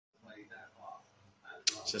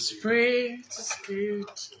Just pray. Just good.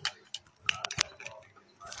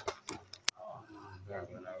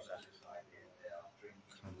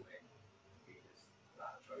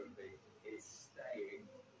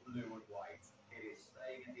 Blue and white. It is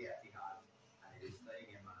staying in the Etihad and it is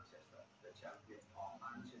staying in Manchester. The champions are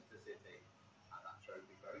Manchester City, and that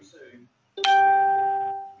trophy very soon is going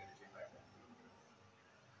to chip back there.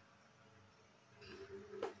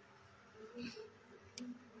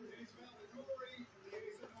 It is about the glory. It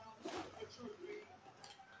is about the trophy.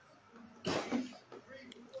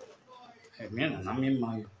 Hey, man, I'm in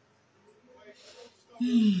my.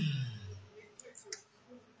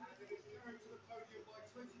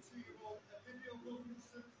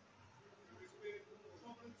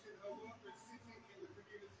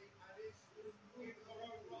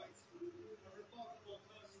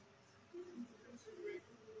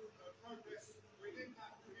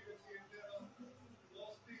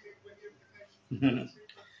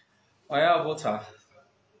 Oh yeah, water.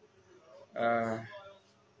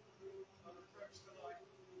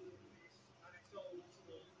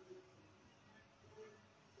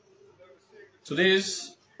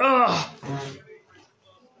 Today's I've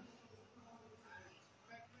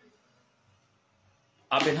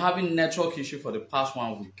been having network issue for the past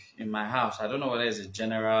 1 week in my house. I don't know whether it's a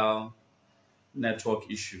general network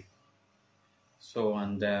issue. So,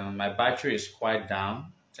 and my battery is quite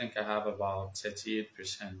down. I think I have about 38%.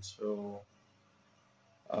 So,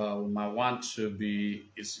 my want to be,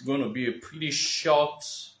 it's going to be a pretty short,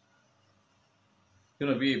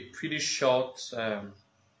 live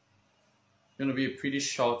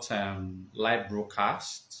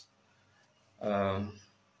broadcast.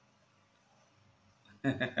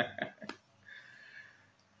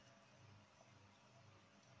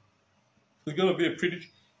 It's going to be a pretty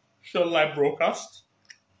short live broadcast.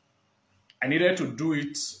 I needed to do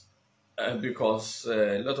it because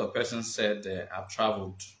a lot of persons said I've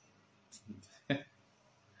traveled.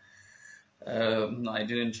 No, I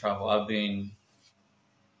didn't travel. I've been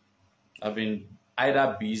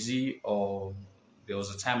either busy or there was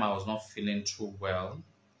a time I was not feeling too well.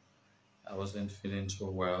 I wasn't feeling too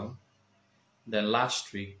well. Then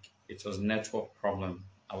last week it was network problem.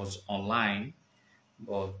 I was online,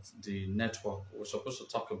 but the network was supposed to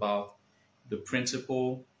talk about the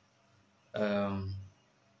principle of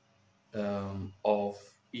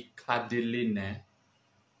Ikadeline.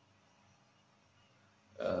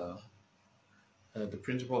 The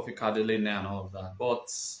principle of Ikadeline and all of that. But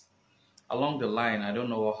along the line, I don't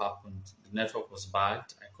know what happened. The network was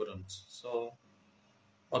bad. I couldn't. So,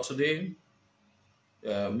 but today,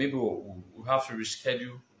 maybe we'll have to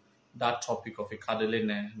reschedule that topic of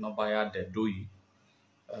Ikadeline, Nobaya Dedoi.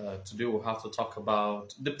 Today we'll have to talk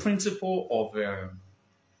about the principle of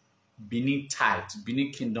Benin Tithe,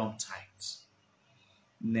 Benin Kingdom Tithe.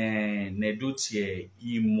 Ne dotie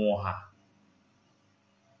Emuohan.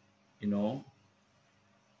 You know,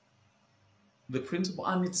 the principle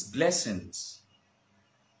and its blessings.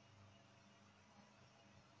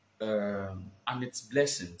 We're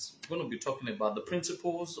going to be talking about the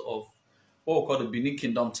principles of what we call the Benin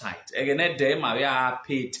Kingdom Tithe. Again, they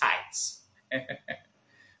pay tithes.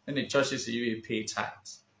 When the churches you pay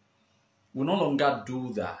tithes. We no longer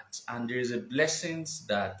do that, and there is a blessings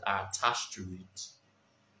that are attached to it,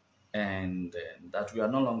 and that we are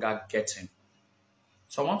no longer getting.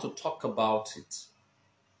 So I want to talk about it.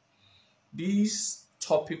 This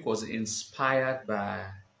topic was inspired by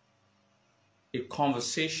a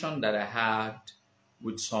conversation that I had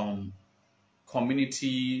with some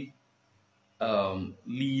community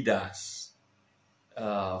leaders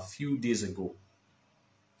a few days ago.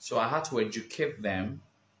 So I had to educate them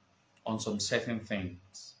on some certain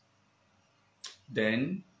things.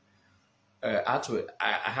 Then I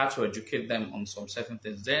had to educate them on some certain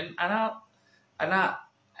things. Then I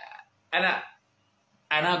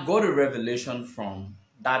got a revelation from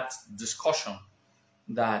that discussion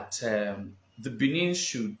that the Benin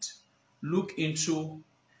should look into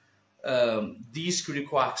these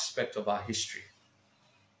critical aspects of our history.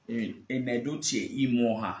 In Edutie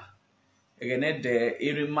Emuohan, again the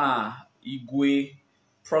Irima Igwe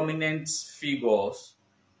prominent figures,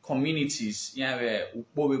 communities,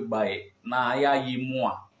 by na ya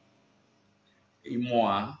Emuohan.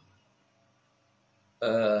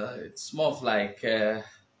 It's more of like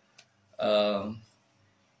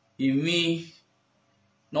imi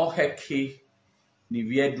no heki ni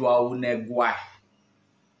viedwa unegwa.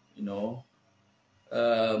 You know,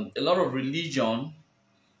 a lot of religion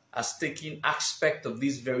has taken aspect of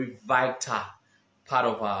this very vital part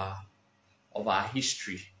of our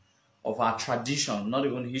history, of our tradition, not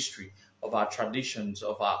even history, of our traditions,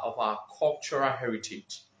 of our cultural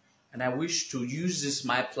heritage. And I wish to use this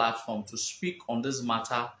my platform to speak on this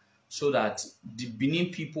matter so that the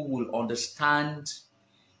Benin people will understand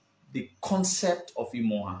the concept of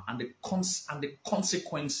Emuohan and the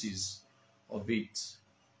consequences of it.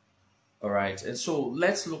 All right, and so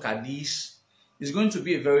let's look at this. It's going to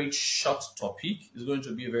be a very short topic. It's going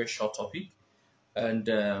to be a very short topic, and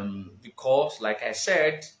because, like I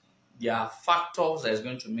said, there are factors that is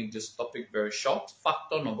going to make this topic very short.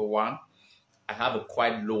 Factor number one, I have a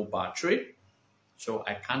quite low battery, so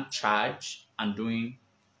I can't charge and doing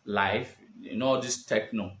live. You know, all this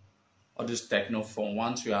techno phone.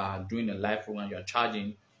 Once you are doing a live program, you are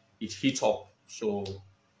charging, it heats up, so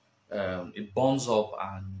it burns up,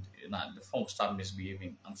 and the phone start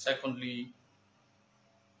misbehaving. And secondly,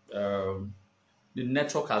 the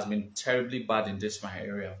network has been terribly bad in my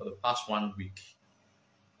area for the past 1 week.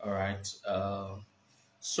 All right,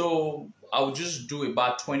 so I'll just do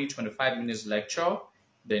about 20-25 minutes lecture.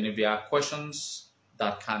 Then if there are questions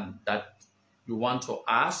that you want to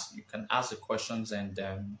ask, you can ask the questions. And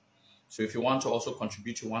so if you want to also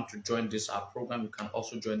contribute, you want to join our program, you can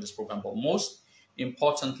also join this program. But most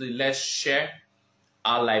importantly, let's share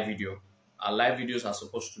our live video. Our live videos are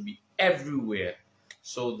supposed to be everywhere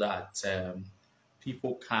so that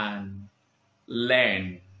people can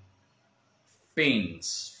learn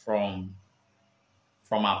things from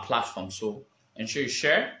our platform. So ensure you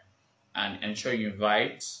share and ensure you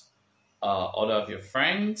invite other of your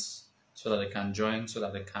friends so that they can join, so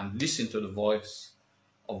that they can listen to the voice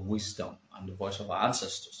of wisdom and the voice of our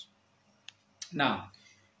ancestors. Now,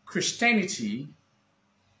 Christianity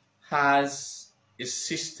has a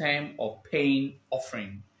system of paying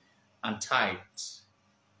offering and tithes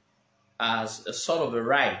as a sort of a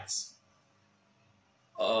right,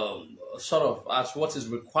 sort of as what is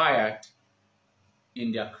required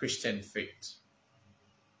in their Christian faith.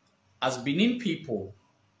 As Benin people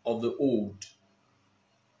of the old,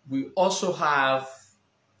 we also have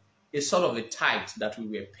a sort of a tithe that we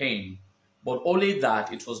were paying, but only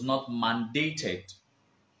that it was not mandated,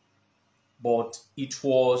 but it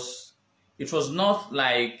was not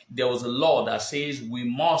like there was a law that says we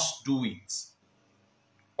must do it.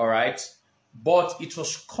 All right, but it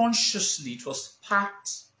was consciously, it was part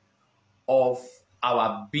of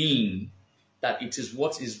our being, that it is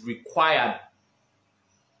what is required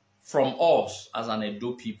from us as an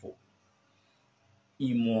Edo people.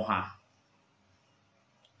 Emuohan.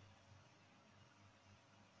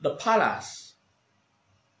 The palace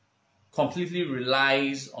completely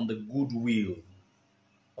relies on the goodwill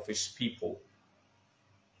of its people,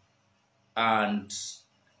 and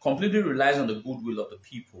completely relies on the goodwill of the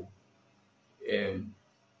people.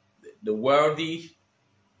 The wealthy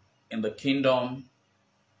in the kingdom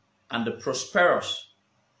and the prosperous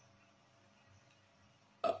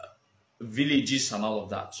villages and all of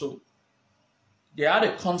that. So they had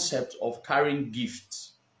a concept of carrying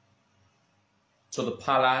gifts to the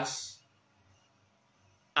palace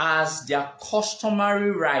as their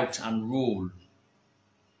customary right and role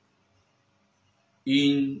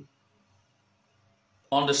in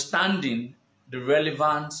understanding the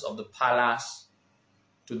relevance of the palace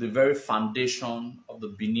to the very foundation of the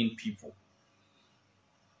Benin people.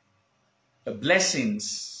 The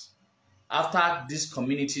blessings, after these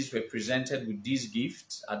communities were presented with these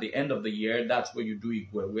gifts at the end of the year, that's where you do it,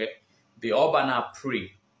 where the Obana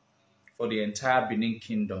pray for the entire Benin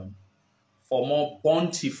kingdom for more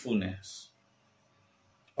bountifulness.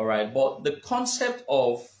 All right, but the concept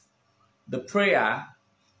of the prayer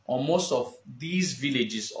on most of these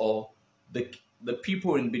villages or the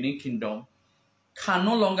people in Benin kingdom can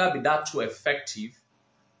no longer be that too effective,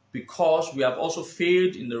 because we have also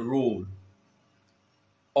failed in the role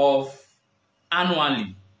of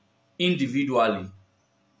annually, individually,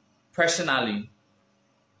 personally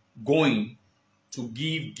going to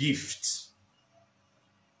give gifts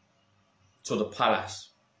to the palace.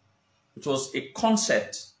 It was a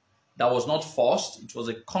concept that was not forced. It was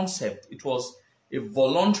a concept. It was a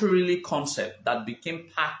voluntarily concept that became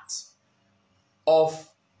part of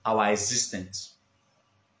our existence.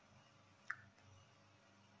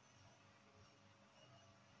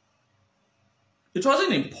 It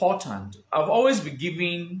wasn't important. I've always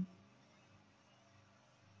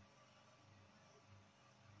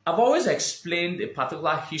explained a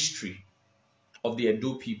particular history of the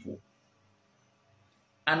Edo people.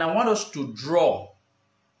 And I want us to draw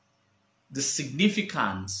the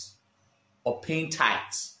significance of paying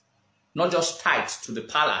tithes, not just tithes to the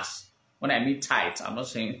palace. When I mean tithes, I'm not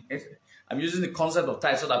saying, I'm using the concept of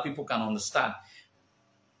tithes so that people can understand.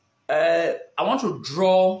 I want to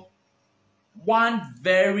draw one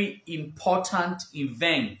very important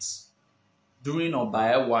event during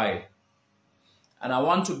Obaewa. And I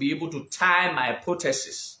want to be able to tie my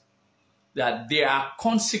hypothesis that there are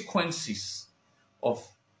consequences of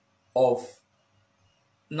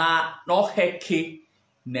na no heke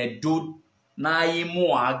ne do na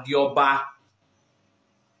Emuohan gioba.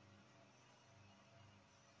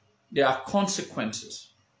 There are consequences.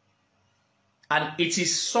 And it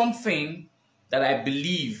is something that I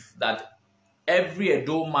believe that every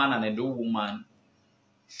Edo man and Edo woman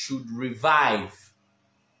should revive,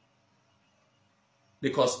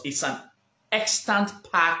 because it's an extant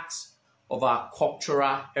part of our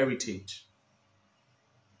cultural heritage.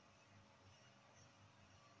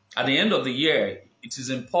 At the end of the year, it is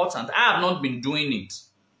important. I have not been doing it,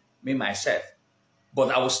 me myself,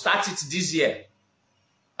 but I will start it this year.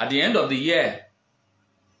 At the end of the year,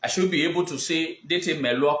 I should be able to say, date me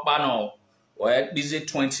lokpa no, or this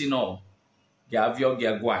 20 no, gavio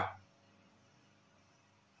gagwa.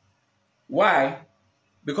 Why?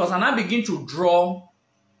 Because I now begin to draw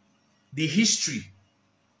the history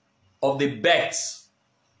of the births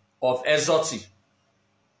of Isee,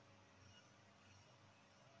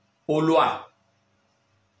 Olua,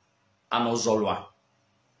 and Ozolwa.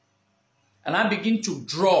 And I begin to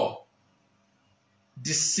draw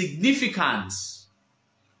the significance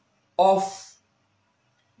of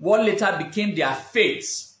what later became their fate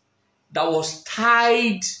that was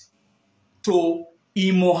tied to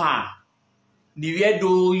Emuohan.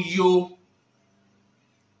 Niwedo yo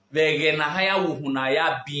vegena haya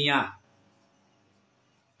wuhunaya biya.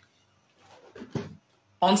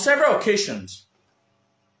 On several occasions,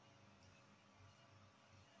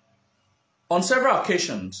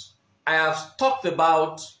 I have talked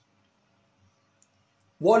about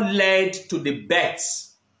what led to the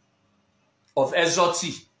births of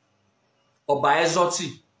Isee, Oba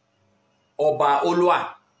Isee, Oba Olua,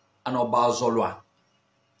 and Oba Ozolwa.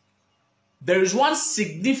 There is one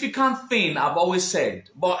significant thing I've always said,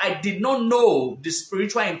 but I did not know the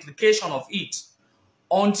spiritual implication of it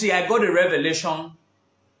until I got a revelation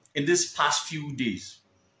in these past few days.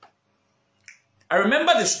 I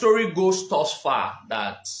remember the story goes thus far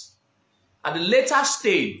that at the later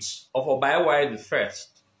stage of Obaewa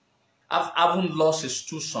I, having lost his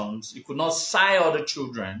two sons, he could not sire other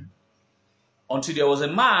children until there was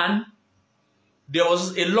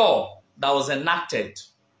a law that was enacted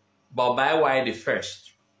by Obaewa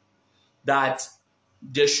that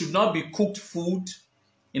there should not be cooked food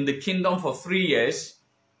in the kingdom for 3 years.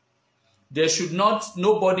 There should not,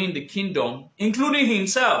 nobody in the kingdom, including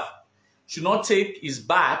himself, should not take his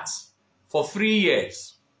bath for 3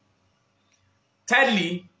 years.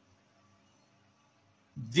 Thirdly,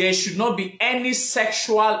 there should not be any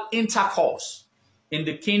sexual intercourse in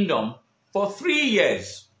the kingdom for 3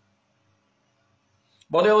 years.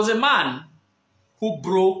 But there was a man who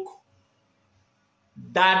broke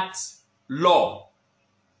that law.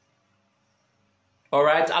 All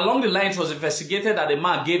right, along the line, it was investigated that the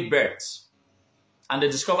man gave birth and they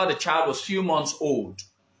discovered the child was few months old.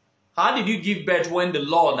 How did you give birth when the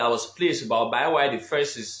law that was placed about Obaewa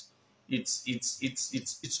is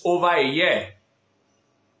it's over a year?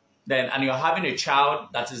 Then, and you're having a child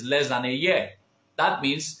that is less than a year. That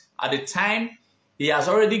means at the time he has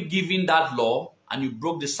already given that law and you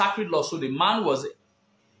broke the sacred law. So the man was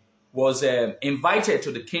invited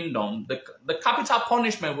to the kingdom. The capital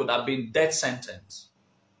punishment would have been death sentence.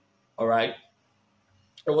 All right.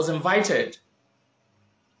 It was invited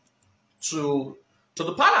to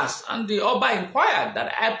the palace, and the Oba inquired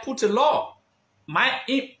that I put a law.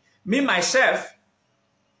 Me myself,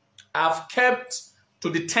 I've kept to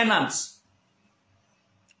the tenets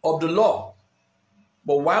of the law.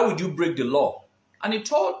 But why would you break the law? And he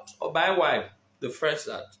told Obaewa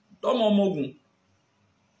that Domo Mogun,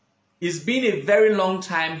 it's been a very long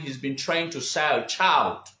time he's been trying to sire a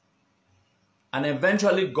child. And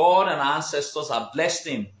eventually God and our ancestors have blessed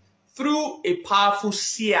him through a powerful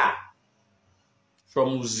seer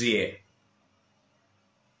from Isee.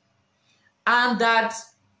 And that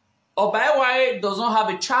Obaewa does not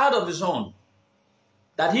have a child of his own.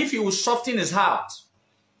 That if he would soften his heart,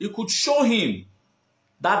 he could show him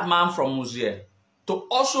that man from Isee to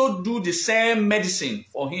also do the same medicine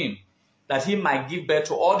for him, that he might give birth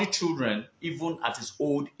to all the children even at his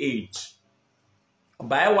old age.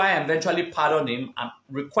 Obaewa eventually pardoned him and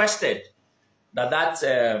requested that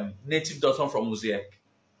native doctor from Isee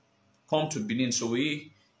come to Benin. So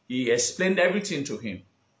he explained everything to him.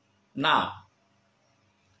 Now,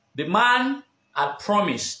 the man had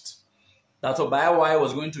promised that Obaewa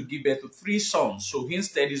was going to give birth to 3 sons. So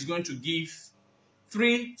instead, he's going to give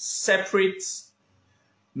 3 separate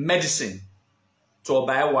medicine to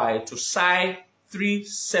Obaiwai to sign 3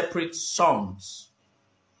 separate songs.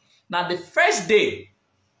 Now, the first day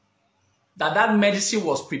that medicine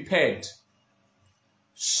was prepared,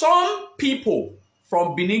 some people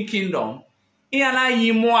from Benin Kingdom,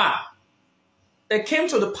 Emuohan, they came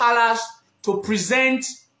to the palace to present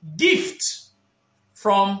gifts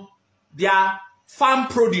from their farm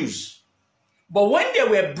produce. But when they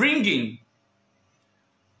were bringing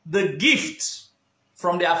the gifts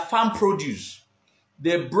from their farm produce,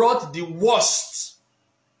 they brought the worst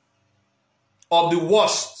of the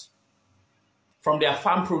worst from their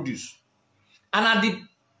farm produce. And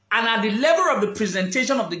at the level of the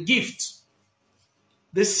presentation of the gift,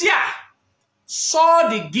 the seer saw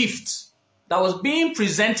the gift that was being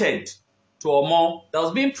presented to Omo, that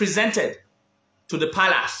was being presented to the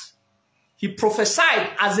palace. He prophesied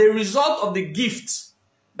as a result of the gift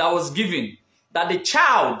that was given, that the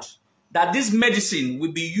child, that this medicine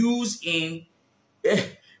will be used in,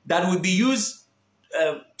 that will be used,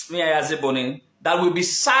 that will be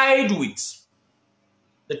side with.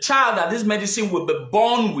 The child that this medicine will be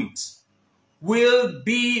born with will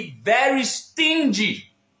be very stingy,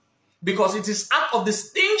 because it is out of the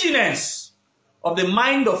stinginess of the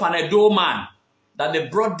mind of an Edo man that they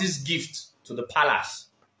brought this gift to the palace.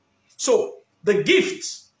 So the gift,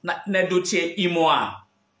 Nedotie Emuohan,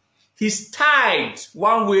 he's tied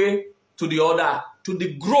one way to the other to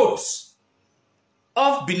the growth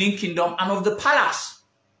of Benin Kingdom and of the palace.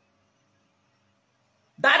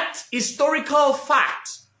 That historical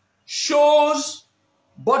fact shows,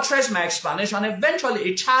 buttress my explanation. Eventually,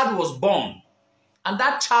 a child was born, and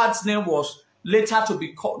that child's name was later to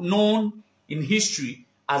be known in history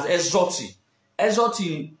as Isee.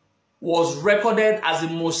 Isee was recorded as the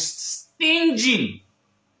most stingy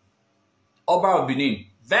Oba of Benin.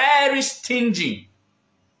 Very stingy.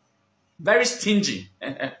 Very stingy.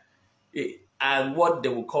 And what they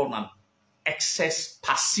would call an excess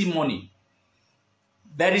parsimony.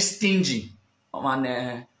 Very stingy.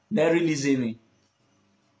 They release me.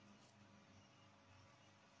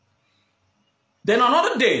 Then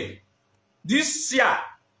another day, this seer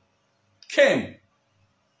came.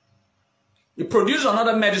 He produced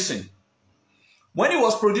another medicine. When he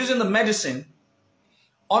was producing the medicine,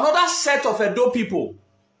 another set of Edo people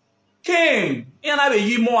came,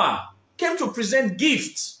 came to present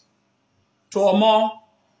gifts to Omo,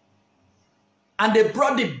 and they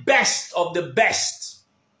brought the best of the best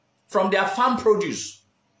from their farm produce.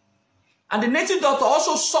 And the native doctor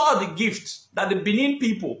also saw the gift that the Benin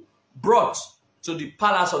people brought to the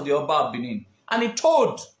palace of the Oba of Benin. And he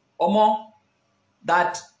told Omo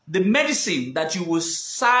that the medicine that you will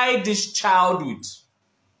side this child with,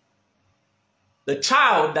 the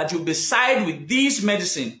child that you'll be side with this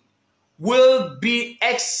medicine, will be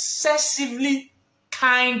excessively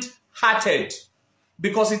kind-hearted,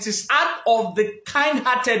 because it is out of the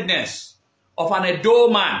kind-heartedness of an Edo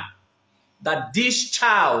man that this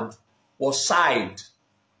child was side,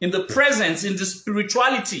 in the presence, in the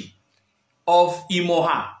spirituality of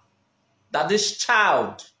Emuohan, that this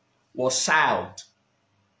child was side.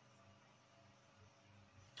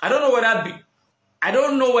 I don't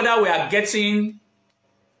know whether we are getting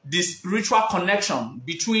the spiritual connection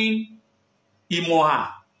between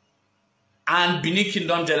Emuohan and Benin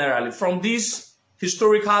Kingdom generally from this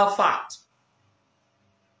historical fact.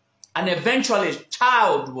 And eventually, a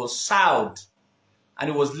child was sold, and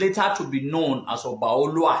it was later to be known as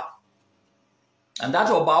Obaolua. And that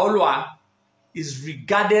Obaolua is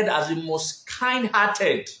regarded as the most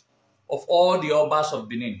kind-hearted of all the Obas of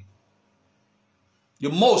Benin. The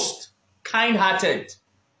most kind-hearted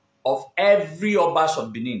of every Obas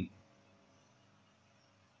of Benin.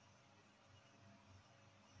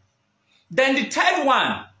 Then the third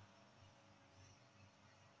one,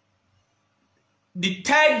 the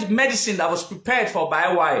third medicine that was prepared for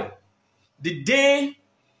Obaiwai, the day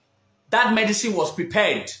that medicine was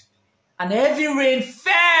prepared, and heavy rain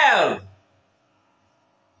fell.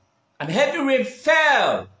 And heavy rain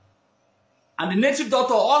fell. And the native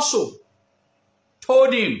doctor also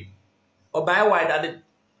told him, Obaiwai,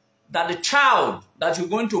 that the child that you're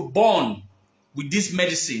going to born with this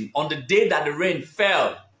medicine on the day that the rain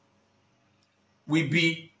fell will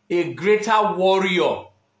be a greater warrior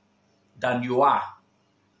than you are.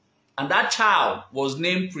 And that child was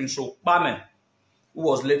named Prince Okpame, who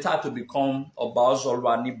was later to become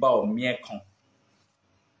Obaozolwa Niba or Miekon.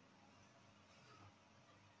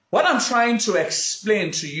 What I'm trying to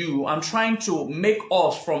explain to you, I'm trying to make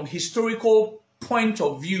us from historical point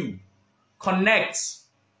of view connect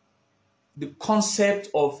the concept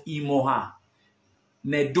of Emuohan,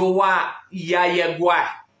 Nedowa Yayegwa,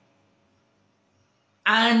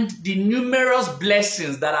 and the numerous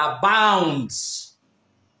blessings that abound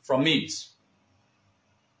from it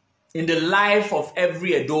in the life of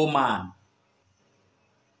every Edo man.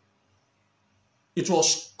 It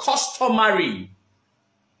was customary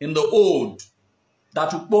in the old that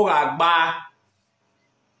Ukpora Agba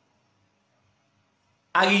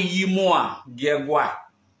Ari Emuohan Gegwa,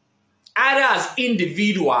 either as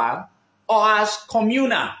individual or as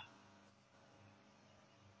communal.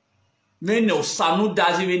 It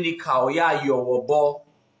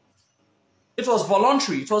was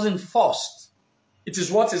voluntary, it was enforced. It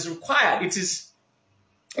is what is required. It is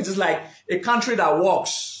like a country that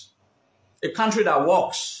works. A country that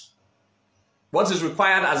works. What is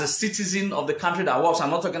required as a citizen of the country that works?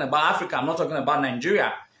 I'm not talking about Africa, I'm not talking about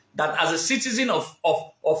Nigeria. That as a citizen of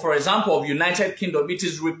for example, of United Kingdom, it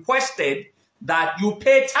is requested that you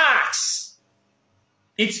pay tax.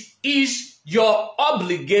 It is your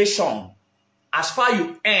obligation. As far as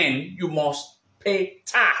you earn, you must pay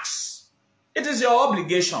tax. It is your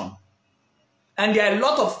obligation. And there are a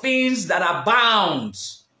lot of things that are bound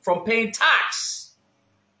from paying tax.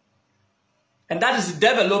 And that is the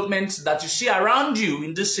development that you see around you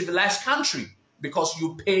in this civilized country because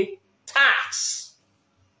you pay tax.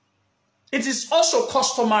 It is also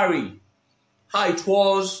customary how it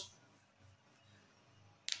was.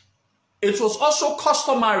 It was also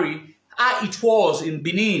customary how it was in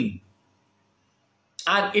Benin.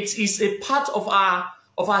 And it is a part of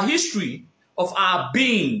our history, of our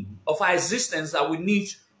being, of our existence that we need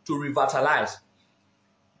to revitalize.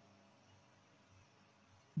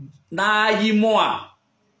 Na Emuohan.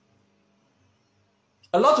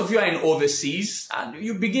 A lot of you are in overseas and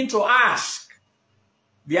you begin to ask,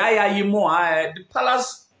 the Emuohan, the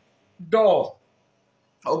palace door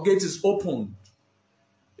or gate is open.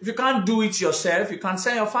 If you can't do it yourself, you can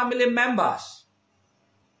send your family members.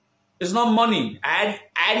 It's not money. I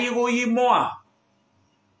go Emuohan.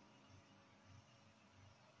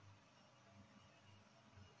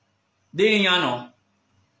 De yano,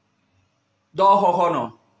 do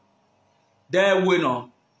hohono, de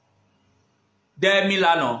wino, de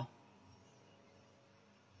milano.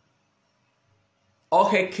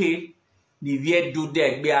 Oheke ni vie do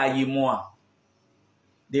de gbe Emuohan.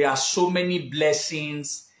 There are so many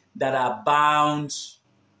blessings that are bound.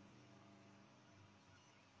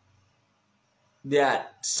 There are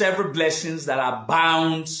several blessings that are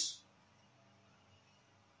bound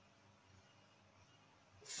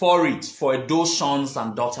for it, for those sons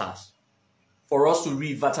and daughters, for us to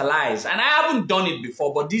revitalize. And I haven't done it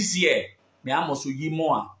before, but this year, me amos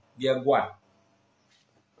Emuohan Gegwa.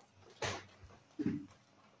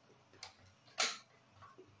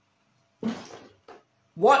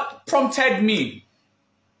 What prompted me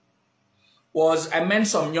was I met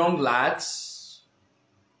some young lads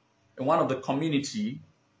in one of the community.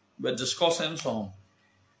 We're discussing some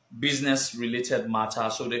business-related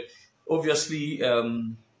matters. So they obviously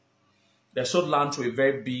they sold land to a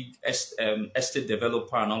very big estate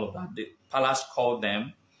developer and all of that. The palace called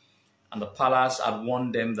them, and the palace had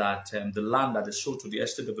warned them that the land that they sold to the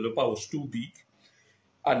estate developer was too big.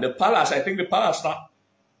 And the palace, I think the palace now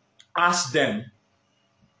asked them,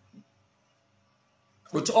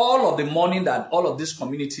 with all of the money that all of these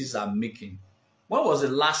communities are making, when was the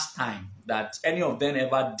last time that any of them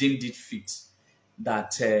ever deemed it fit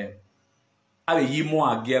that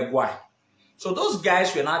Emuohan Gegwa? So those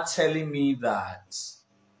guys were not telling me that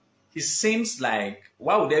it seems like,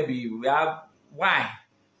 why would there be, why?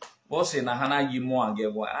 What's in Nahana Emuohan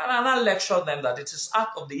Gegwa? And I lectured them that it is out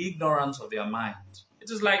of the ignorance of their mind.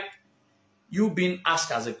 It is like you being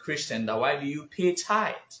asked as a Christian that why do you pay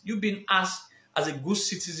tithe? You've been asked as a good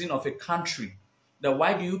citizen of a country that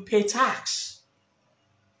why do you pay tax?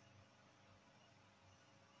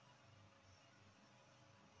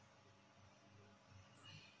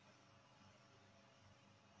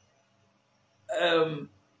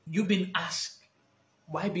 You've been asked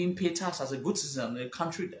why being paid tax as a good citizen in a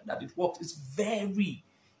country that it works. It's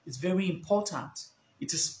very important.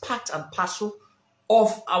 It is part and parcel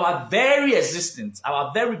of our very existence,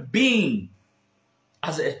 our very being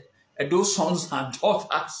as those sons and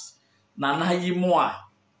daughters. Nana Emuohan.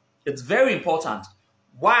 It's very important.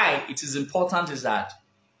 Why it is important is that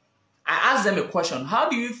I asked them a question. How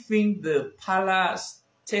do you think the palace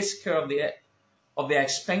takes care of their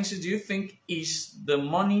expenses? Do you think is the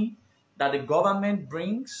money that the government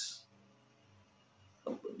brings?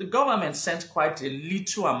 The government sends quite a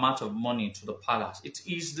little amount of money to the palace. It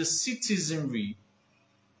is the citizenry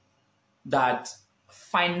that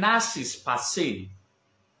finances per se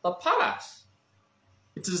the palace.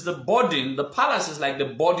 It is the burden. The palace is like the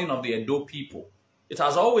burden of the Edo people. It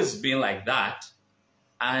has always been like that.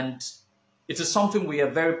 And it is something we are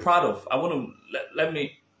very proud of. I want to, let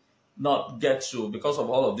me not get to, because of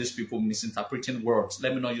all of these people misinterpreting words,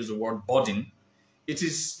 let me not use the word burden. It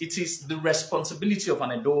is the responsibility of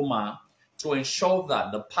an Edoma to ensure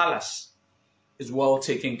that the palace is well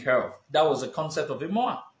taken care of. That was the concept of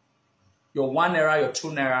Emuohan. Your 1 naira, your 2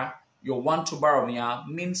 naira, your 1 tuber of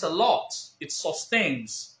yam means a lot. It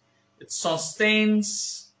sustains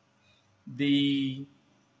the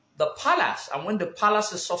palace. And when the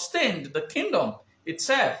palace is sustained, the kingdom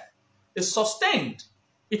itself is sustained.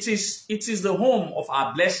 It is the home of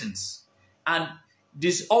our blessings. And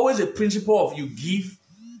there's always a principle of you give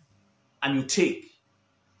and you take.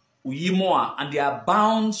 And there are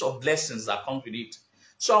bounds of blessings that come with it.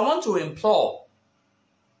 So I want to implore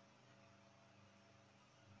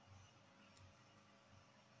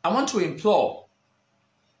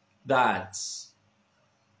that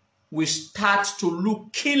we start to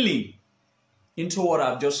look keenly into what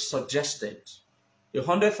I've just suggested.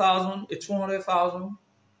 100,000, 200,000,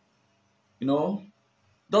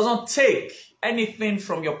 doesn't take anything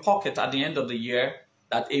from your pocket at the end of the year.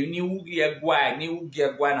 All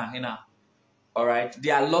right,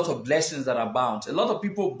 there are a lot of blessings that are bound. A lot of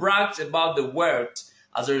people bragged about the wealth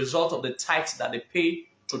as a result of the tithes that they pay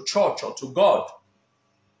to church or to God.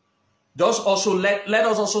 Let us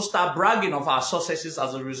also start bragging of our successes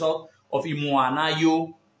as a result of Emuohan at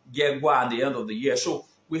the end of the year. So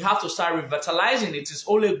we have to start revitalizing. It is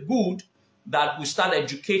only good that we start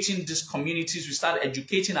educating these communities, we start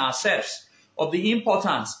educating ourselves of the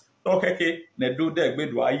importance. I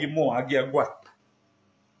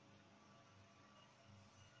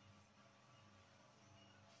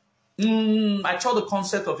saw the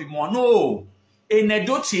concept of Emuohan. No,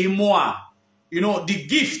 the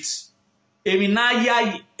gift.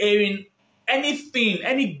 Anything,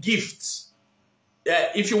 any gift.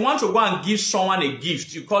 If you want to go and give someone a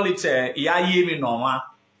gift, you call it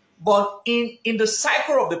but in the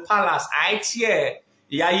cycle of the palace,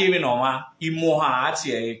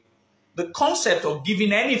 the concept of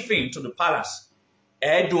giving anything to the palace,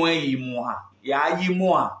 Emuohan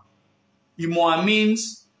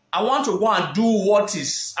means I want to go and do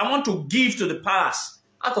I want to give to the palace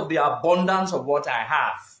out of the abundance of what I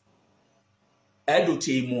have.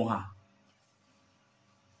 Emuohan.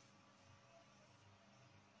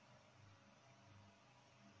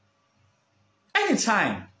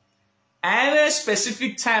 Anytime, any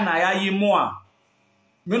specific time, I am more.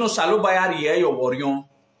 You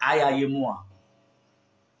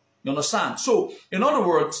understand? So, in other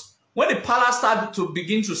words, when the palace started to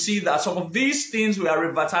begin to see that some of these things, we are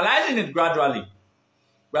revitalizing it gradually.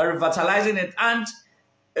 We are revitalizing it, and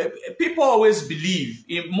people always believe,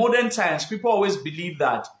 in modern times, people always believe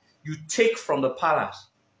that you take from the palace.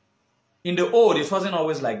 In the old, it wasn't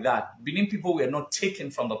always like that. Benin people were not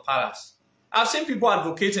taken from the palace. I've seen people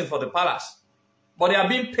advocating for the palace, but they are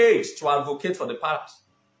being paid to advocate for the palace.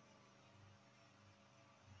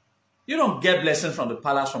 You don't get blessing from the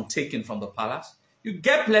palace from taking from the palace. You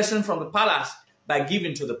get blessing from the palace by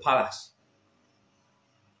giving to the palace.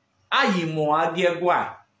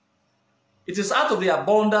 It is out of the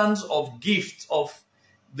abundance of gift, of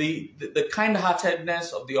the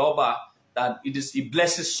kind-heartedness of the Oba, that it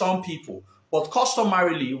blesses some people. But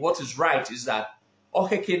customarily, what is right is that all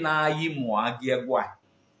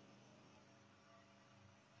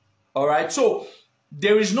right, so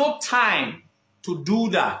there is no time to do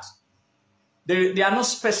that. There are no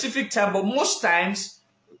specific time, but most times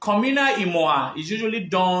communal Emuohan is usually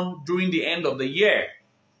done during the end of the year.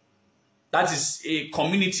 That is a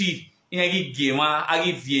community. But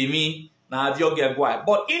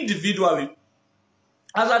individually,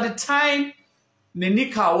 as at the time,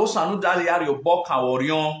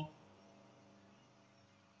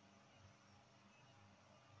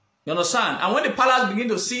 you understand? And when the palace begin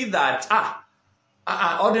to see that,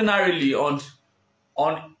 ordinarily on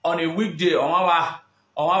a weekday,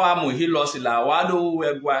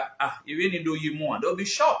 they'll be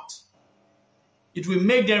shocked. It will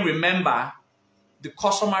make them remember the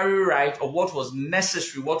customary right of what was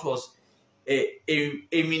necessary, what was I'm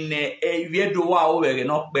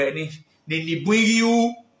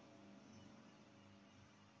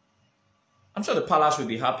sure the palace will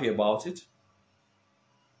be happy about it.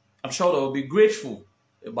 I'm sure they will be grateful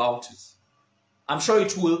about it. I'm sure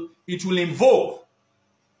it will invoke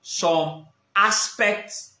some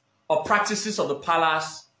aspects or practices of the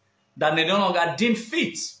palace that they no longer deem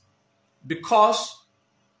fit, because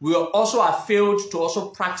we also have failed to also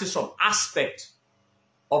practice some aspect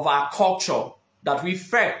of our culture that we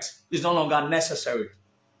felt is no longer necessary.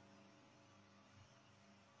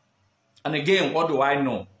 And again, what do I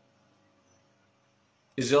know?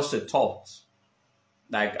 It's just a thought.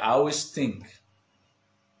 Like I always think,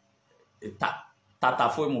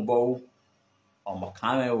 tatafo mubo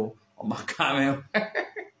omakame omakame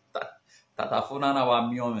tatafo nana wa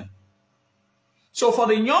miome. So for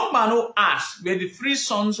the young man who asked, were the three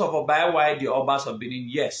sons of Obai the Obas of Benin?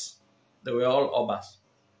 Yes, they were all Obas.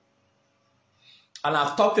 And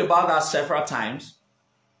I've talked about that several times.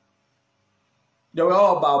 They were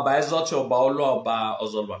all about Oba Ezoti, Oba Olu, Oba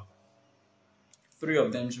Ozolwa. Three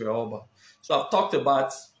of them were Oba. So I've talked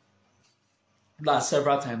about that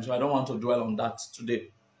several times, so I don't want to dwell on that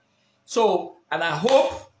today. So, and I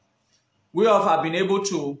hope we all have been able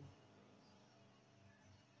to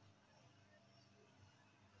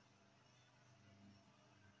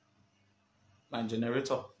my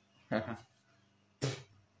generator.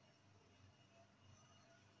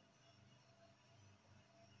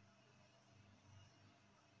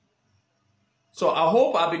 So I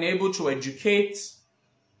hope I've been able to educate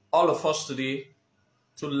all of us today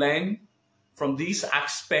to learn from this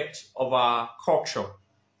aspect of our culture.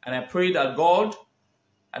 And I pray that God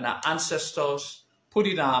and our ancestors put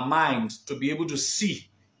it in our minds to be able to see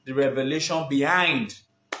the revelation behind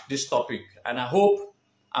this topic. And I hope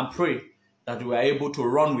and pray that we are able to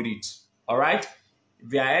run with it. All right? If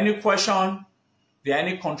there are any question, if there are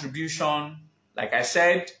any contribution, like I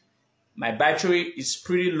said, my battery is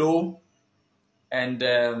pretty low. And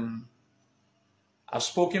I've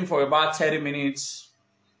spoken for about 30 minutes.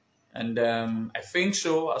 And I think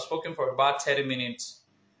so. I've spoken for about 30 minutes.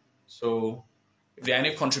 So if there are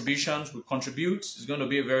any contributions, we contribute. It's going to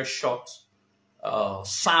be a very short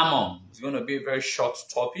sermon. It's going to be a very short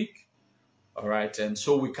topic. All right. And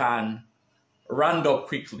so we can round up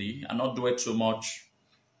quickly and not dwell too much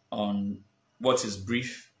on what is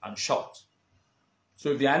brief and short.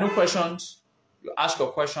 So if there are no questions, you ask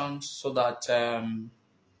your questions so that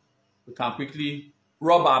we can quickly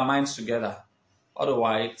rub our minds together.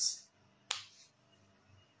 Otherwise,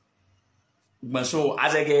 so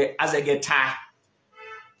as I get tired,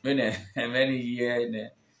 many years,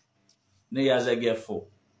 as I get full.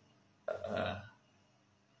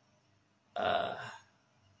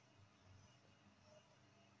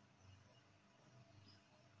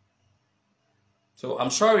 So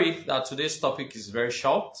I'm sorry that today's topic is very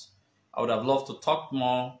short. I would have loved to talk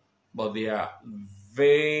more, but there are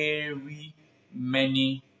very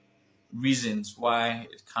many reasons why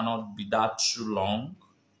it cannot be that too long.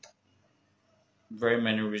 Very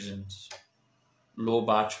many reasons. Low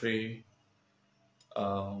battery,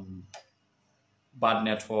 bad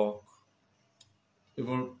network.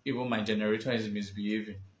 Even my generator is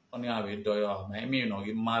misbehaving. Only have a door. I mean, you know,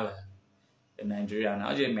 give mother in Nigeria. Now,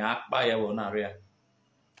 I may act by your area.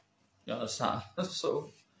 You understand?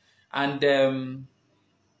 So, and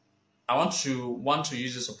I want to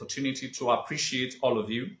use this opportunity to appreciate all of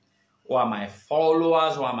you who are my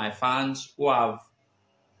followers, who are my fans, who have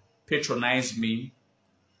patronized me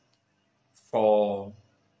for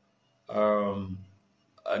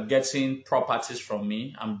getting properties from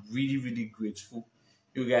me. I'm really, really grateful.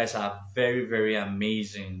 You guys are very, very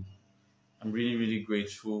amazing. I'm really, really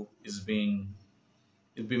grateful. It's been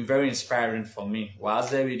very inspiring for me. What's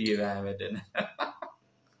the video I have then?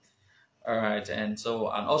 All right, and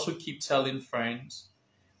also keep telling friends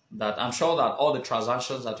that I'm sure that all the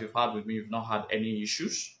transactions that you've had with me, you've not had any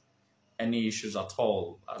issues at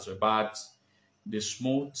all as regards the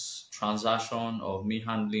smooth transaction of me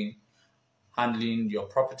handling your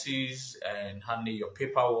properties and handling your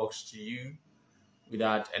paperwork to you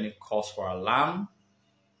without any cause for alarm.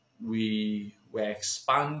 We were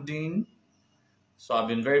expanding. So I've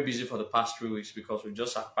been very busy for the past 3 weeks because we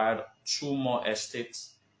just acquired 2 more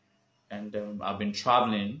estates, and I've been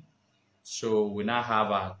traveling. So we now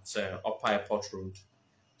have at Upper Airport Road.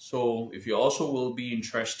 So if you also will be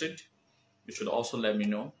interested, you should also let me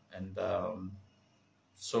know. And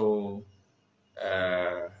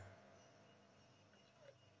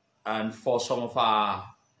and for some of our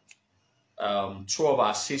 2 of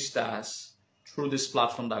our sisters through this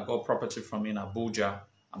platform that got property from me in Abuja,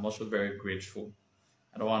 I'm also very grateful.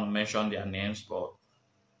 I don't want to mention their names, but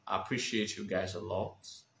I appreciate you guys a lot.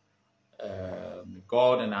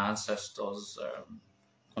 God and our ancestors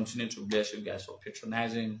continue to bless you guys for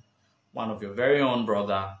patronizing one of your very own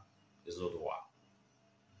brother, Izodwa.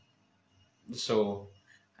 So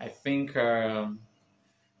I think there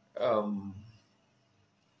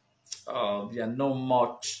are no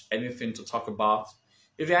much anything to talk about.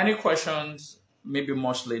 If there are any questions, maybe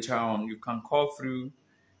much later on, you can call through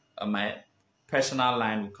my personal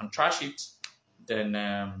line. We can trash it. Then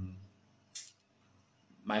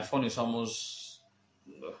my phone is almost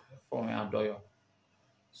for me,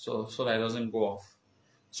 so that it doesn't go off.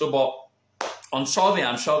 So, but on Sunday,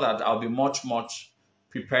 I'm sure that I'll be much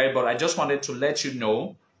prepared. But I just wanted to let you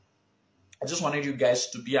know. I just wanted you guys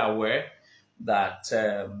to be aware that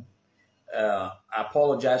I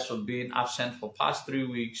apologize for being absent for past 3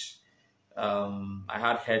 weeks. I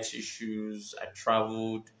had health issues. I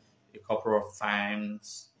traveled a couple of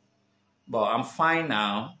times, but I'm fine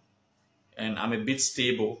now, and I'm a bit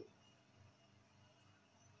stable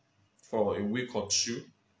for a week or two.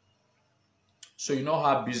 So you know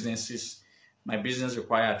how business is. My business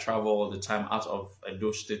requires I travel all the time out of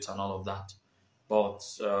those states and all of that. But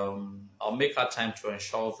I'll make our time to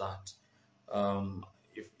ensure that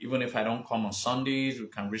even if I don't come on Sundays, we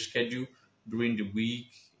can reschedule during the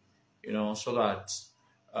week, so that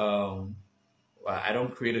I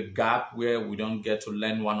don't create a gap where we don't get to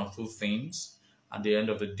learn one or two things at the end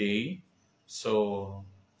of the day.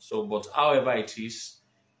 But however it is,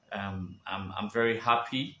 I'm very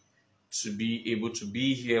happy to be able to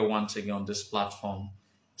be here once again on this platform,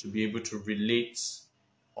 to be able to relate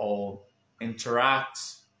or interact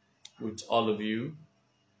with all of you.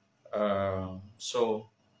 So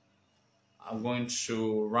I'm going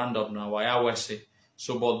to round up now.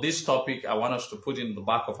 But this topic, I want us to put in the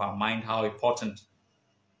back of our mind how important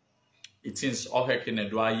it is.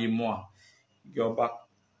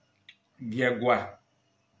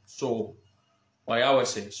 So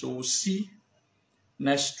we'll see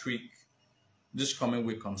next week, this coming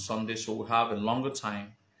week on Sunday. So we'll have a longer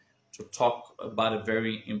time to talk about a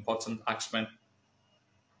very important aspect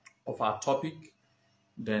of our topic,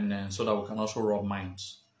 then so that we can also rub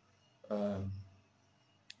minds.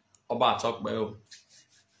 About talk by